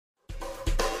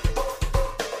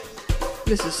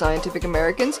This is Scientific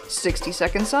American's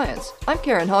 60-Second Science. I'm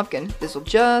Karen Hopkin. This'll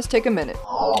just take a minute.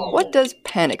 What does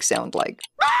panic sound like?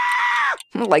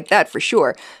 Like that for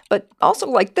sure, but also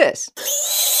like this.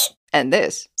 And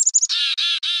this.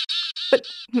 But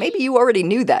maybe you already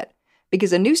knew that,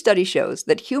 because a new study shows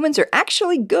that humans are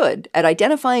actually good at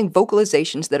identifying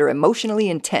vocalizations that are emotionally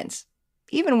intense,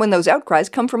 even when those outcries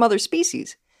come from other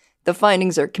species. The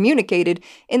findings are communicated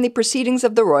in the Proceedings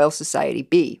of the Royal Society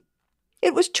B.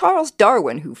 It was Charles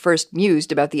Darwin who first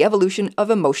mused about the evolution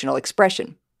of emotional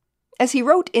expression. As he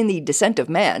wrote in The Descent of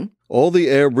Man, all the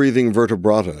air-breathing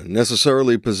vertebrata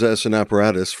necessarily possess an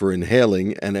apparatus for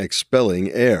inhaling and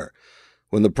expelling air.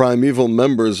 When the primeval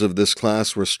members of this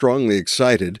class were strongly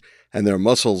excited and their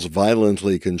muscles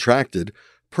violently contracted,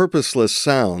 purposeless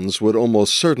sounds would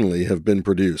almost certainly have been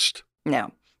produced.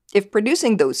 Now, if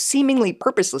producing those seemingly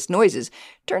purposeless noises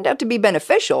turned out to be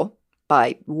beneficial,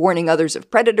 by warning others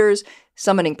of predators,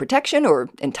 summoning protection, or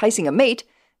enticing a mate,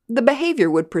 the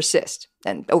behavior would persist,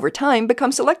 and over time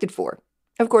become selected for.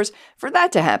 Of course, for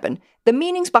that to happen, the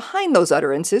meanings behind those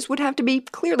utterances would have to be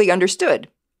clearly understood.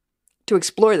 To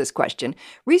explore this question,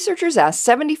 researchers asked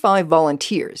 75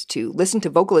 volunteers to listen to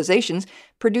vocalizations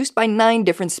produced by 9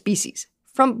 different species,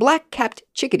 from black-capped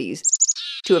chickadees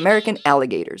to American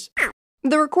alligators.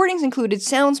 The recordings included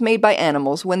sounds made by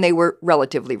animals when they were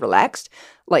relatively relaxed,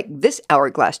 like this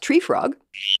hourglass tree frog,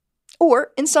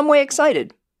 or in some way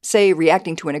excited, say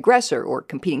reacting to an aggressor or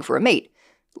competing for a mate,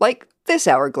 like this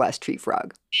hourglass tree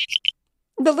frog.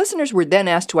 The listeners were then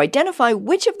asked to identify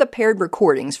which of the paired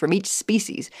recordings from each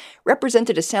species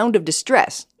represented a sound of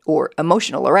distress or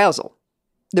emotional arousal.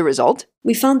 The result?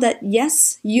 We found that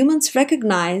yes, humans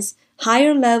recognize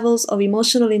higher levels of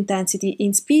emotional intensity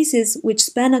in species which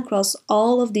span across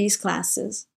all of these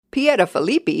classes. Pieta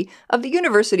Filippi of the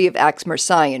University of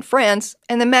Aix-Marseille in France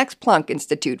and the Max Planck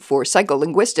Institute for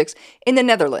Psycholinguistics in the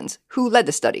Netherlands, who led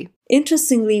the study.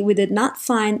 Interestingly, we did not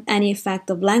find any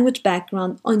effect of language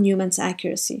background on humans'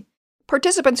 accuracy.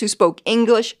 Participants who spoke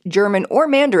English, German, or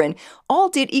Mandarin all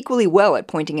did equally well at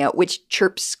pointing out which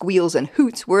chirps, squeals, and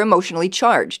hoots were emotionally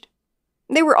charged.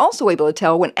 They were also able to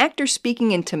tell when actors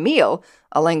speaking in Tamil,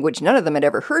 a language none of them had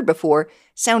ever heard before,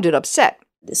 sounded upset.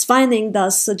 This finding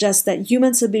thus suggests that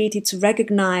humans' ability to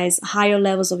recognize higher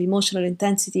levels of emotional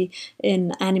intensity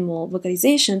in animal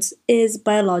vocalizations is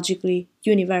biologically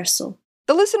universal.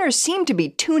 The listeners seem to be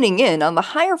tuning in on the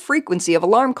higher frequency of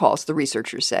alarm calls, the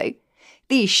researchers say.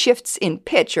 These shifts in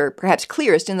pitch are perhaps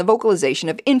clearest in the vocalization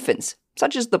of infants,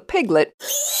 such as the piglet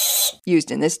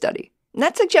used in this study. And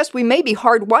that suggests we may be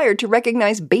hardwired to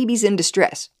recognize babies in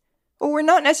distress. Well, we're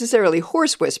not necessarily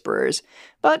horse whisperers,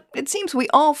 but it seems we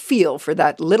all feel for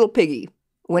that little piggy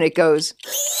when it goes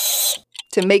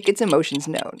to make its emotions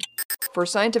known. For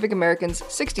Scientific American's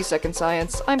 60-Second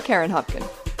Science, I'm Karen Hopkin.